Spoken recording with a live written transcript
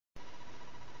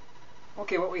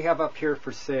Okay, what we have up here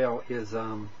for sale is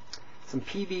some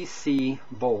PVC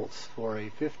bolts for a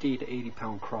 50 to 80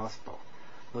 pound crossbow.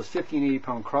 Those 50 and 80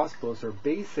 pound crossbows are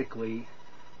basically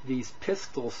these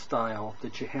pistol style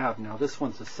that you have. Now this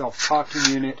one's a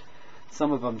self-cocking unit.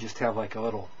 Some of them just have like a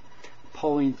little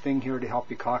pulling thing here to help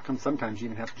you cock them. Sometimes you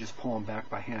even have to just pull them back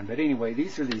by hand. But anyway,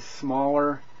 these are these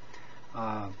smaller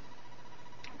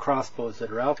crossbows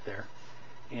that are out there.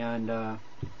 And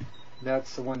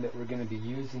that's the one that we're going to be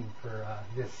using for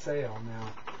this sale. Now,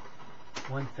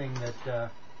 one thing that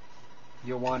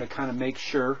you'll want to kind of make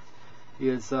sure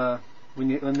is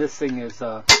when this thing is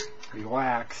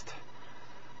relaxed,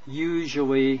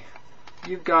 usually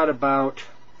you've got about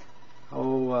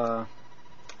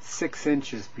 6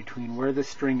 inches between where the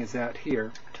string is at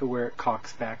here to where it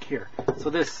cocks back here.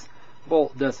 So this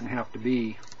bolt doesn't have to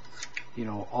be, you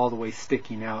know, all the way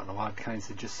sticking out. And a lot of times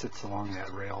it just sits along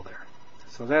that rail there.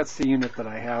 So that's the unit that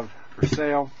I have for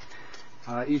sale.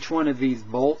 Each one of these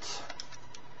bolts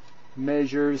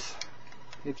measures,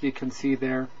 if you can see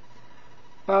there,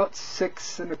 about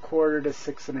 6 1/4 to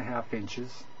 6.5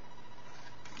 inches.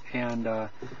 And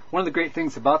one of the great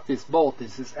things about this bolt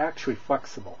is it's actually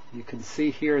flexible. You can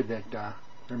see here that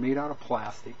they're made out of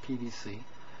plastic, PVC,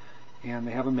 and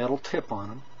they have a metal tip on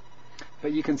them.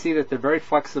 But you can see that they're very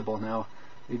flexible. Now,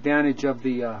 the advantage of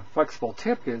the flexible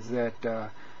tip is that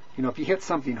you know, if you hit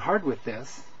something hard with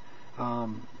this,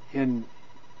 and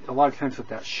a lot of times with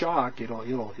that shock,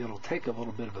 it'll take a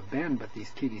little bit of a bend, but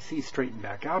these PVC straighten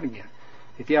back out again.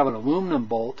 If you have an aluminum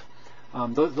bolt,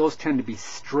 those tend to be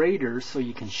straighter, so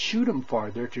you can shoot them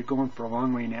farther. If you're going for a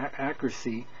long range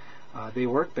accuracy, they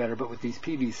work better. But with these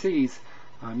PVCs,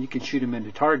 you can shoot them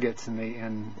into targets,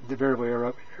 and they're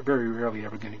very rarely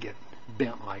ever going to get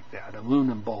bent like that.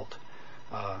 Aluminum bolt,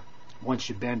 once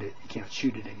you bend it, you can't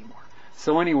shoot it anymore.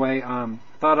 So anyway,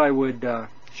 thought I would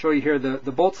show you here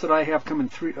the bolts that I have come in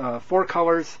 4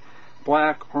 colors: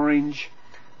 black, orange,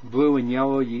 blue, and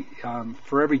yellow.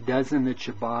 For every dozen that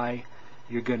you buy,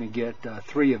 you're going to get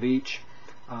 3 of each.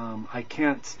 I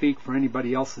can't speak for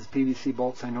anybody else's PVC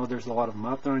bolts. I know there's a lot of them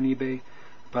out there on eBay,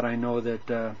 but I know that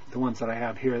the ones that I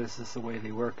have here, this is the way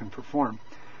they work and perform.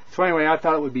 So anyway, I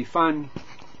thought it would be fun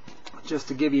just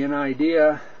to give you an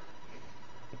idea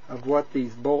of what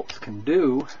these bolts can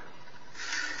do.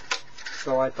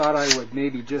 So I thought I would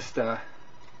maybe just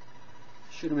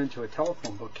shoot them into a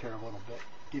telephone book here a little bit,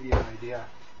 give you an idea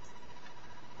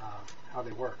how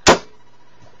they work.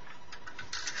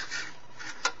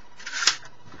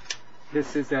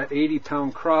 This is that 80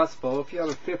 pound crossbow. If you have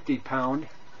a 50 pound,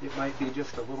 it might be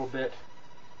just a little bit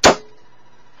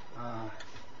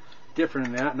different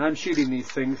than that. And I'm shooting these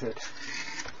things at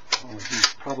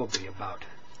probably about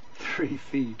 3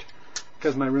 feet,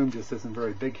 because my room just isn't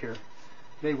very big here.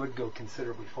 They would go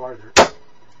considerably farther,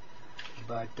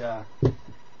 but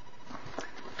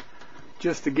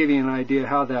just to give you an idea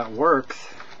how that works,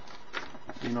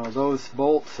 you know, those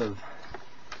bolts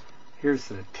here's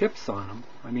the tips on them.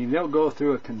 I mean, they'll go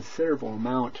through a considerable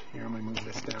amount. Here, let me move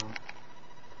this down.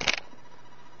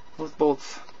 Those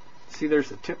bolts, see,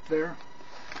 there's a tip there,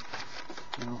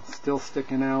 you know, still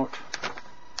sticking out.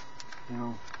 You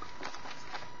know,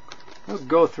 they'll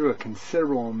go through a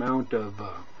considerable amount of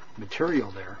material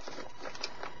there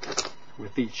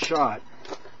with each shot.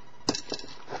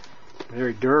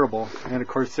 Very durable. And of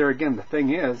course, there again, the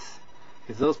thing is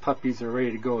those puppies are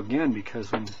ready to go again, because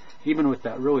even with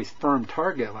that really firm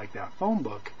target like that phone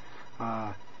book,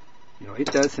 you know,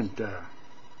 it doesn't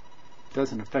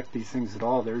affect these things at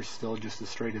all. They're still just as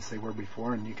straight as they were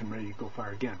before, and you can ready to go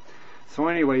fire again. So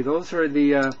anyway, those are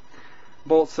the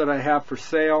bolts that I have for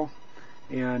sale,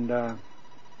 and I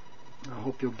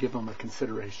hope you'll give them a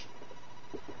consideration.